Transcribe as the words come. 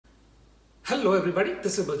Hello everybody,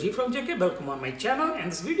 this is Baljit from JK. Welcome on my channel. In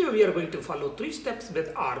this video we are going to follow 3 steps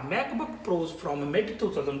with our MacBook Pros from mid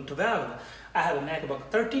 2012. I have a MacBook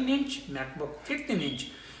 13-inch, MacBook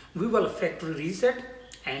 15-inch. We will factory reset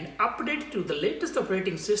and update to the latest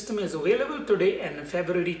operating system is available today in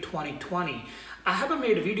February 2020. I have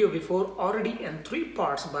made a video before already in 3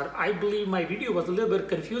 parts, but I believe my video was a little bit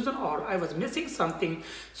confusing or I was missing something.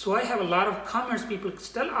 So I have a lot of comments, people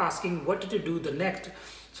still asking what to do the next.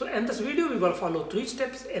 So in this video, we will follow 3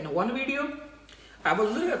 steps in one video. I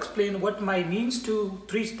will explain what my means to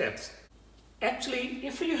 3 steps. Actually,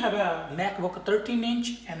 if you have a MacBook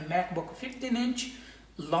 13-inch and MacBook 15-inch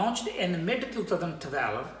launched in mid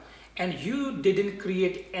 2012 and you didn't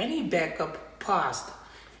create any backup past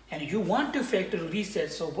and you want to factory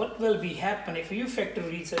reset, so what will be happen if you factory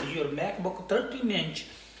reset your MacBook 13-inch?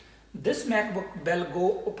 This MacBook will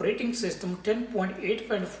go operating system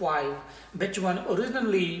 10.8.5, which one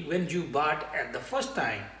originally when you bought at the first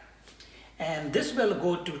time, and this will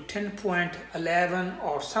go to 10.11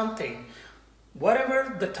 or something.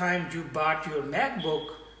 Whatever the time you bought your MacBook,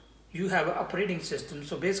 you have an operating system.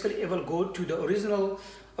 So basically it will go to the original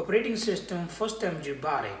operating system first time you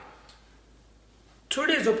bought it.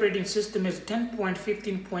 Today's operating system is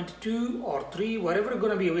 10.15.2 or 3, whatever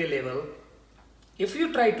gonna be available. If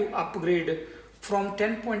you try to upgrade from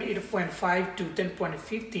 10.8.5 to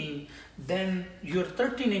 10.15, then your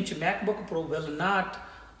 13-inch MacBook Pro will not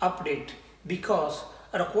update, because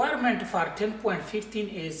a requirement for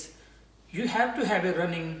 10.15 is you have to have a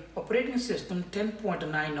running operating system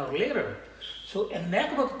 10.9 or later. So in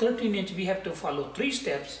MacBook 13-inch we have to follow 3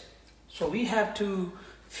 steps. So we have to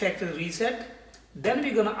factory reset, then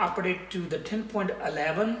we're gonna update to the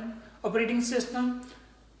 10.11 operating system,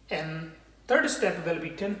 and third step will be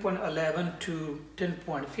 10.11 to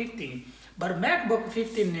 10.15. But MacBook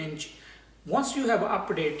 15-inch, once you have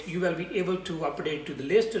update, you will be able to update to the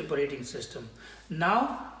latest operating system.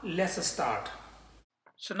 Now let's start.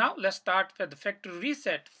 So now let's start with the factory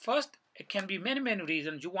reset. First, it can be many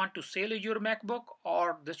reasons. You want to sell your MacBook,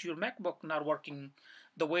 or this your MacBook not working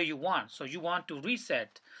the way you want, so you want to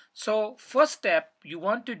reset. So first step you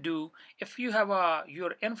want to do, if you have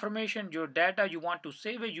your information, your data, you want to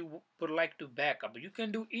save it, you would like to back up, you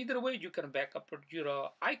can do either way. You can back up your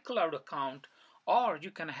iCloud account, or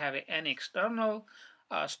you can have an external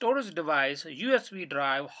storage device, USB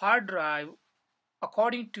drive, hard drive,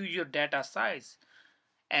 according to your data size,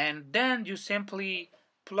 and then you simply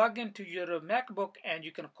plug into your MacBook and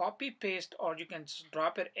you can copy paste, or you can just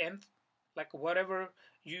drop it in like whatever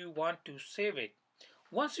you want to save it.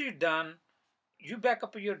 Once you're done, you back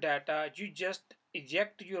up your data, you just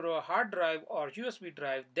eject your hard drive or USB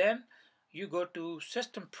drive, then you go to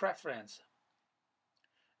system preference.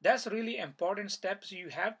 That's really important steps you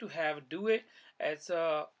have to do it, as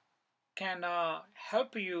can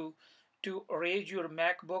help you to erase your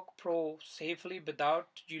MacBook Pro safely without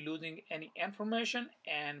you losing any information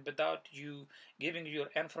and without you giving your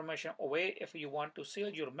information away if you want to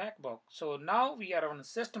sell your MacBook. So now we are on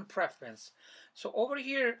system preference. So over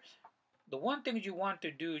here, the one thing you want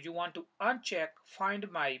to do, you want to uncheck Find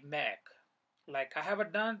My Mac. Like I have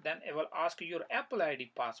it done, then it will ask you your Apple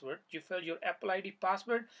ID password. You fill your Apple ID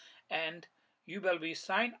password and you will be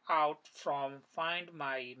signed out from Find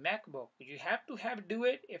My MacBook. You have to do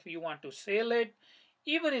it if you want to sell it.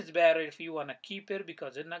 Even it's better if you want to keep it,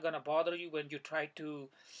 because it's not gonna bother you when you try to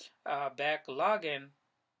back log in,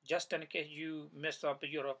 just in case you mess up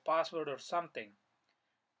your password or something.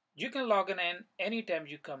 You can log in anytime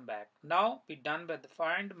you come back. Now we're done with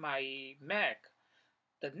Find My Mac.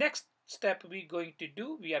 The next step we're going to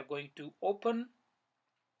do, we are going to open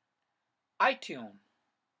iTunes.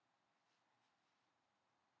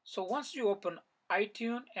 So once you open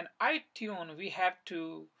iTunes, and iTunes we have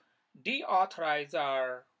to deauthorize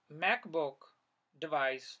our MacBook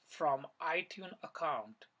device from iTunes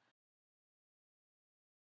account.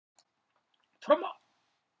 From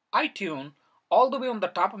iTunes, all the way on the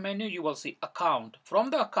top menu you will see account. From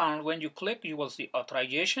the account, when you click, you will see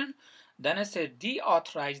authorization. Then it says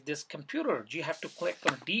deauthorize this computer. You have to click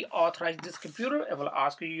on deauthorize this computer. It will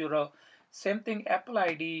ask you your same thing, Apple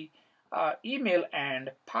ID, email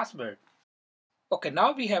and password. Okay,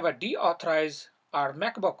 now we have a deauthorize our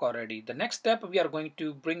MacBook already. The next step, we are going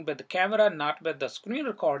to bring with the camera, not with the screen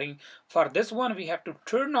recording. For this one, we have to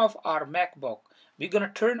turn off our MacBook. We're going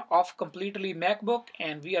to turn off completely MacBook,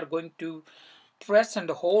 and we are going to press and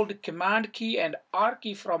hold Command key and R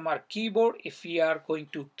key from our keyboard if we are going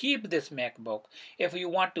to keep this MacBook. If you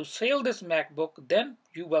want to sell this MacBook, then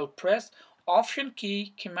you will press Option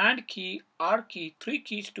key, Command key, R key, 3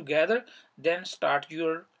 keys together, then start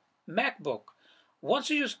your MacBook. Once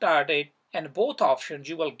you start it, and both options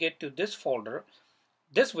you will get to this folder,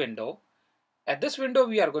 this window. At this window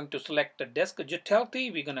we are going to select the disk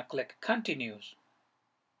utility. We're going to click continues.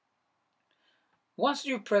 Once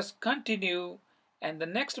you press continue, and the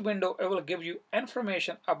next window it will give you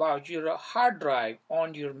information about your hard drive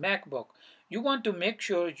on your MacBook. You want to make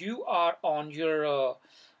sure you are on your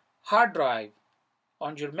hard drive,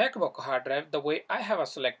 on your MacBook hard drive the way I have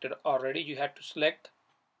selected already. You have to select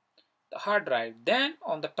the hard drive. Then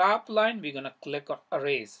on the top line we're going to click on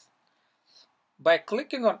erase. By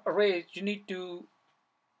clicking on erase, you need to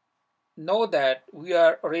know that we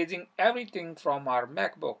are erasing everything from our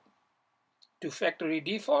MacBook. To factory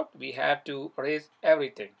default, we have to erase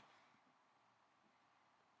everything.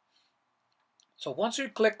 So once you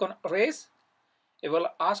click on erase, it will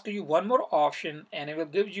ask you one more option, and it will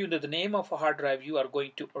give you the name of a hard drive you are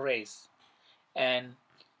going to erase. And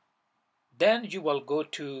then you will go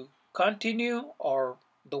to continue or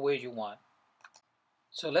the way you want.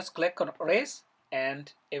 So let's click on erase,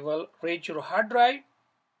 and it will erase your hard drive.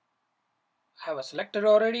 I have selected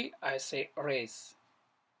already. I say erase.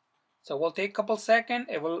 So it will take a couple seconds.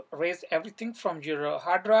 It will erase everything from your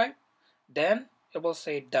hard drive. Then it will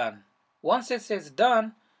say done. Once it says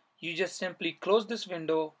done, you just simply close this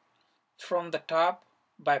window from the top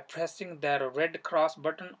by pressing that red cross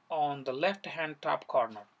button on the left hand top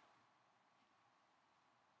corner.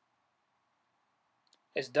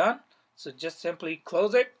 It's done. So just simply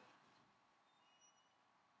close it,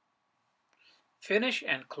 finish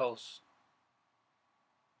and close.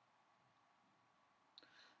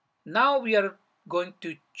 Now we are going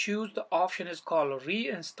to choose the option is called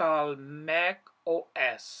reinstall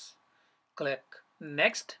macOS. Click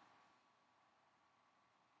next.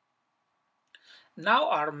 Now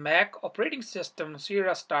our Mac operating system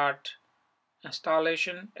Sierra start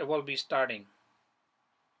installation, it will be starting.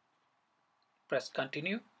 Press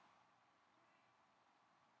continue.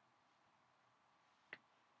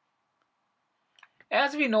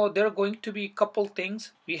 As we know, there are going to be a couple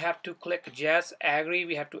things. We have to click yes, agree.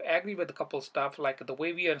 We have to agree with a couple stuff like the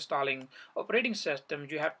way we are installing operating systems.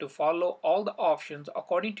 You have to follow all the options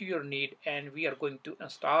according to your need, and we are going to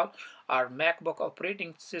install our MacBook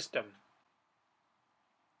operating system.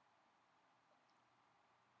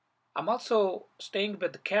 I'm also staying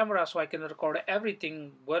with the camera so I can record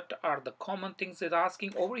everything. What are the common things it's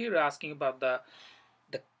asking? Over here asking about the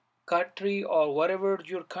country or whatever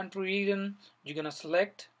your country region you're gonna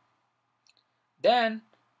select. Then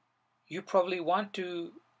you probably want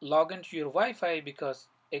to log into your Wi-Fi because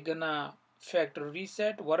it's gonna factory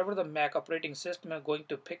reset whatever the Mac operating system is going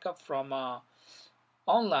to pick up from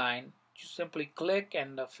online. You simply click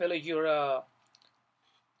and fill your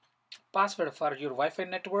password for your Wi-Fi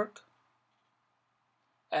network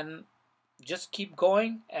and just keep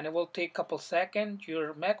going, and it will take a couple seconds.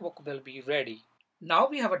 Your MacBook will be ready. Now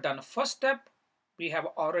we have done the first step. We have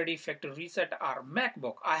already factory reset our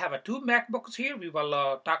MacBook. I have two MacBooks here. We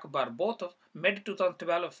will talk about both of mid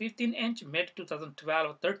 2012 15-inch, mid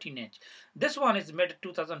 2012 13-inch. This one is mid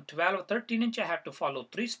 2012 13-inch. I have to follow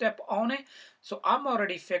 3-step on it. So I'm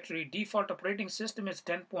already factory default operating system is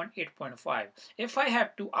 10.8.5. If I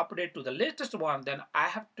have to update to the latest one, then I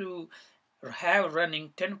have to have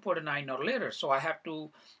running 10.9 or later. So I have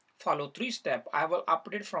to follow 3-step. I will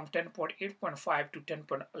update from 10.8.5 to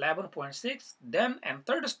 10.11.6. Then and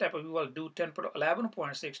third step we will do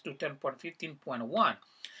 10.11.6 to 10.15.1.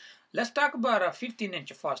 Let's talk about a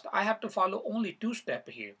 15-inch first. I have to follow only 2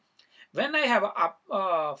 steps here. When I have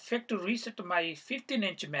a factory reset my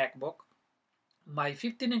 15-inch MacBook,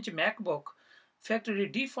 factory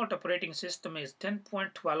default operating system is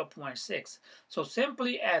 10.12.6. So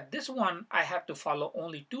simply at this one I have to follow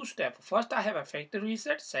only 2 steps. First I have a factory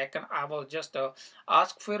reset. Second I will just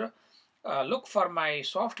ask for look for my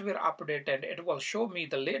software update, and it will show me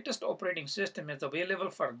the latest operating system is available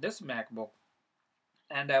for this MacBook,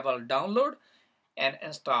 and I will download and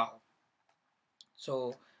install.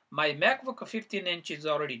 So my MacBook 15-inch is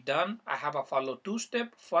already done. I have a follow 2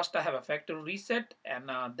 step. First I have a factory reset,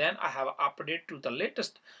 and then I have update to the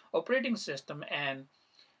latest operating system. And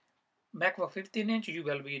MacBook 15-inch you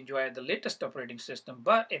will be enjoy the latest operating system.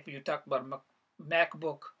 But if you talk about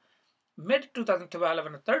MacBook mid 2012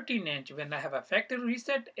 and 13-inch, when I have a factory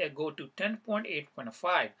reset, I go to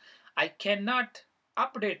 10.8.5. I cannot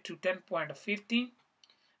update to 10.15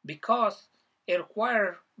 because it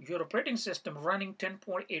requires your operating system running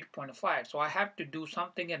 10.8.5. So I have to do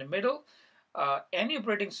something in the middle. Any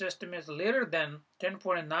operating system is later than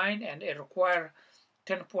 10.9 and it requires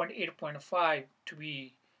 10.8.5 to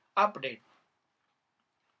be updated.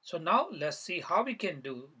 So now let's see how we can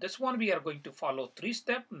do this one. We are going to follow 3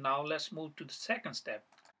 steps. Now let's move to the second step.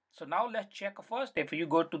 So now let's check first. If you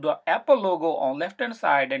go to the Apple logo on left hand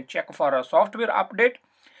side and check for a software update,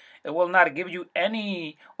 it will not give you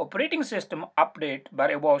any operating system update,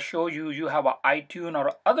 but it will show you you have a iTunes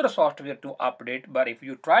or other software to update. But if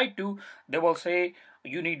you try to, they will say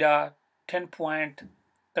you need a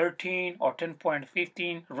 10.13 or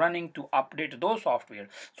 10.15 running to update those software.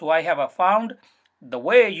 So I have found the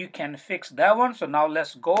way you can fix that one. So now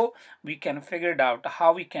let's go. We can figure it out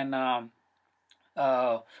how we can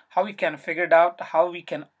figure it out how we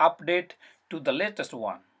can update to the latest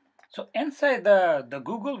one. So inside the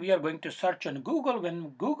Google, we are going to search on Google.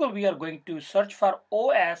 When Google, we are going to search for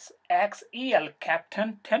OS XEL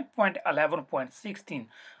Captain 10.11.16.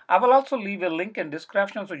 I will also leave a link in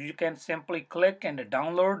description so you can simply click and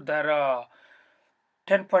download their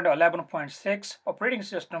 10.11.6 operating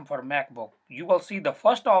system for MacBook. You will see the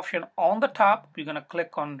first option on the top. We're going to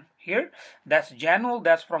click on here. That's general.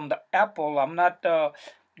 That's from the Apple. I'm not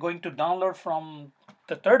going to download from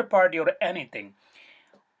the third party or anything.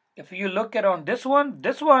 If you look at on this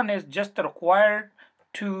one is just required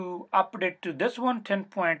to update to this one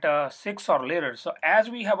 10.6 or later. So as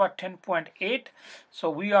we have a 10.8, so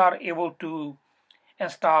we are able to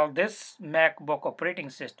install this MacBook operating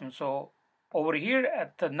system. So over here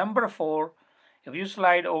at the number 4, if you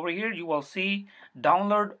slide over here, you will see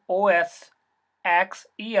download OS X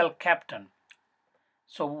EL Captain.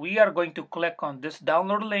 So we are going to click on this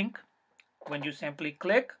download link. When you simply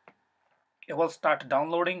click, it will start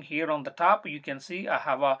downloading. Here on the top you can see I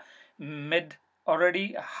have a mid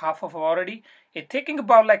already, half of already. It's taking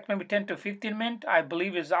about like maybe 10 to 15 minutes. I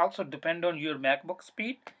believe is also depend on your MacBook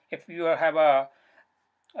speed. If you have a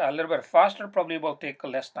little bit faster, probably will take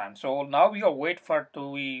less time. So now we will wait for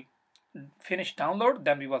to finish download,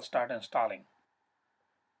 then we will start installing.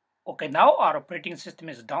 Okay, now our operating system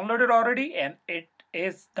is downloaded already, and it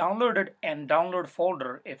is downloaded in download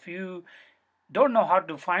folder. If you don't know how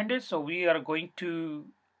to find it, so we are going to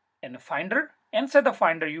in Finder. Inside the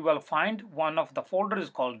Finder you will find one of the folders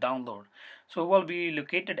called download. So it will be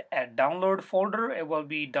located at download folder. It will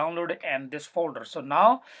be downloaded in this folder. So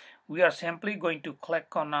now we are simply going to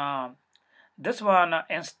click on this one,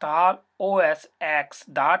 install osx.dmg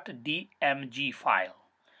file.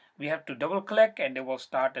 We have to double click and it will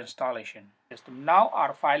start installation. Now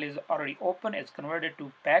our file is already open. It's converted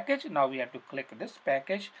to package. Now we have to click this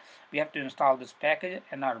package. We have to install this package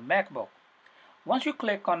in our MacBook. Once you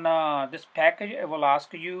click on this package, it will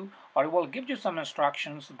ask you, or it will give you some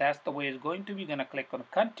instructions. That's the way it's going to be. We're going to click on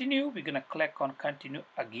continue. We're going to click on continue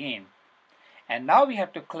again. And now we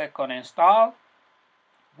have to click on install.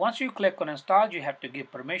 Once you click on install, you have to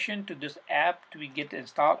give permission to this app to get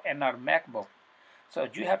installed in our MacBook. So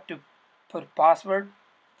you have to put password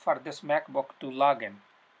for this MacBook to log in.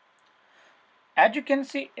 As you can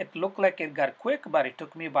see, it looked like it got quick, but it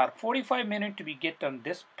took me about 45 minutes to get on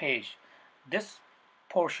this page, this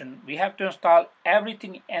portion. We have to install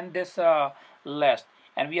everything in this list,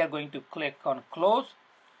 and we are going to click on close.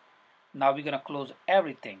 Now we're going to close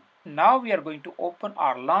everything. Now we are going to open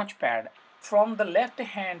our Launchpad. From the left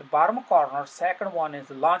hand bottom corner, second one is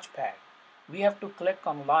Launchpad. We have to click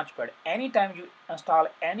on Launchpad. Anytime you install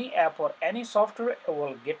any app or any software, it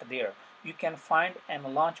will get there. You can find in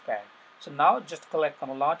Launchpad. So now just click on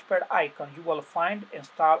Launchpad icon. You will find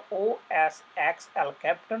install OS XL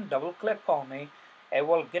Captain. Double click on it. It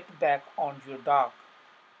will get back on your dock.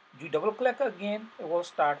 You double click again, it will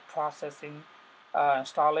start processing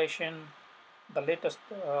installation, the latest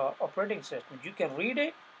operating system. You can read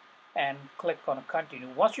it and click on continue.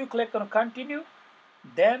 Once you click on continue,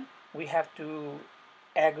 then we have to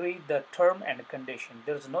agree the term and condition.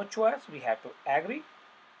 There's no choice, we have to agree.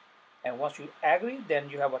 And once you agree, then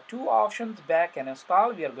you have two options, back and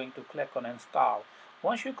install. We are going to click on install.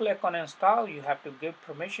 Once you click on install, you have to give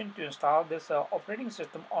permission to install this operating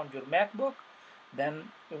system on your MacBook.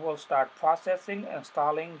 Then it will start processing,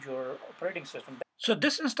 installing your operating system. So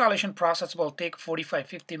this installation process will take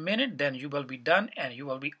 45-50 minutes. Then you will be done and you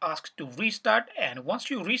will be asked to restart. And once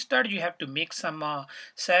you restart, you have to make some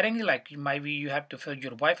settings, like maybe you have to fill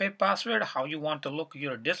your Wi-Fi password, how you want to look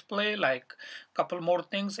your display, like a couple more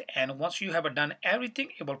things. And once you have done everything,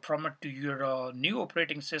 it will prompt to your new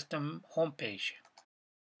operating system homepage.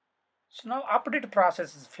 So now update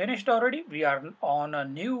process is finished already. We are on a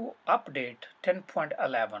new update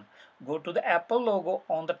 10.11. Go to the Apple logo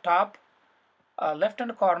on the top left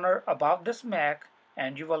hand corner above this Mac,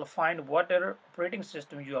 and you will find whatever operating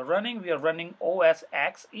system you are running. We are running OS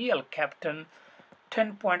X EL Captain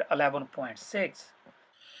 10.11.6.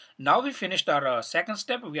 Now we finished our second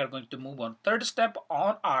step. We are going to move on third step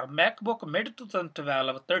on our MacBook mid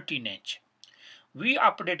 2012 13-inch. We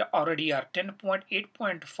updated already our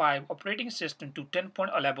 10.8.5 operating system to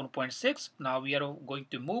 10.11.6. Now we are going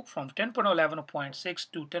to move from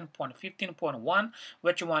 10.11.6 to 10.15.1,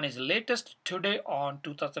 which one is latest today on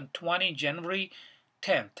 2020 January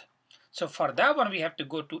 10th. So for that one, we have to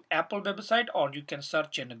go to Apple website, or you can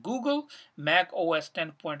search in Google Mac OS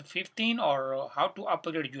 10.15 or how to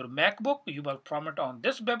upgrade your MacBook. You will prompt on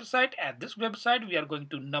this website. At this website, we are going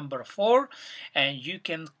to number 4, and you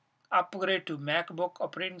can upgrade to MacBook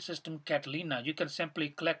operating system Catalina. You can simply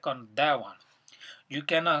click on that one. You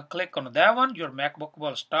can click on that one. Your MacBook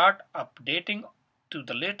will start updating to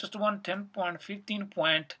the latest one,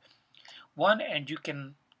 10.15.1, and you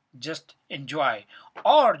can just enjoy.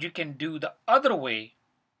 Or you can do the other way.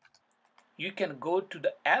 You can go to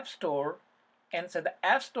the App Store, and inside the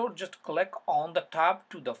App Store just click on the top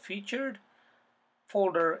to the featured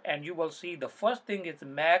folder, and you will see the first thing is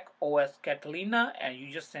Mac OS Catalina, and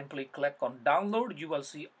you just simply click on download. You will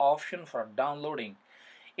see option for downloading.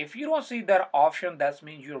 If you don't see that option, that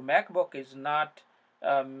means your MacBook is not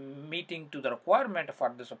meeting to the requirement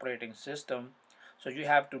for this operating system. So you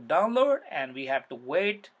have to download, and we have to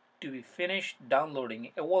wait to be finished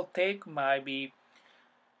downloading. It will take maybe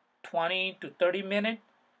 20 to 30 minutes.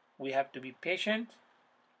 We have to be patient.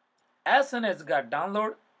 As soon as it got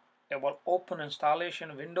download, it will open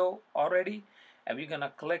installation window already, and we're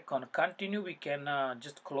gonna click on continue. We can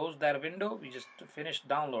just close that window. We just finish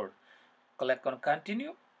download. Click on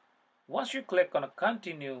continue. Once you click on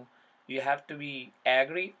continue, you have to be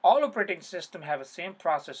agree. All operating systems have the same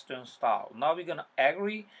process to install. Now we're gonna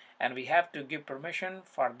agree, and we have to give permission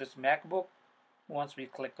for this MacBook. Once we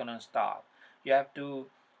click on install, you have to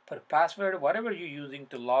put password, whatever you're using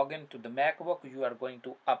to log in to the MacBook. You are going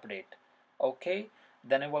to update. Okay,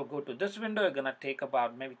 then it will go to this window. It's gonna take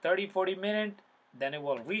about maybe 30-40 minutes. Then it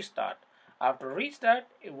will restart. After restart,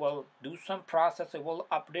 it will do some process. It will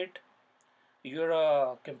update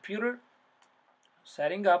your computer,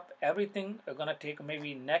 setting up everything. It's gonna take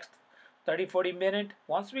maybe next 30-40 minutes.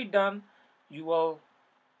 Once we done, you will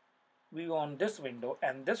be on this window,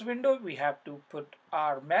 and this window we have to put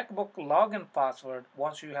our MacBook login password.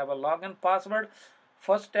 Once you have a login password,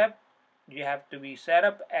 first step, you have to be set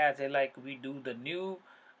up as a, like we do the new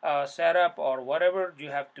setup or whatever. You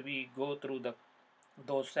have to be go through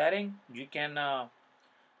those settings. You can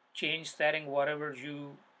change setting whatever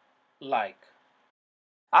you like.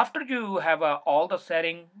 After you have all the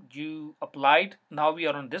setting you applied, now we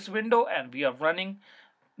are on this window, and we are running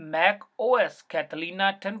Mac OS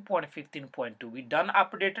Catalina 10.15.2. We done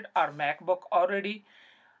updated our MacBook already,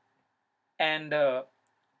 and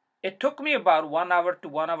it took me about 1 hour to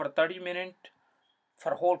 1 hour 30 minutes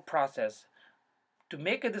for whole process. To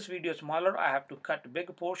make this video smaller, I have to cut a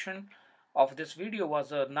big portion of this video.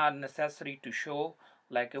 Was not necessary to show,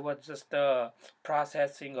 like it was just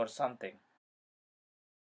processing or something.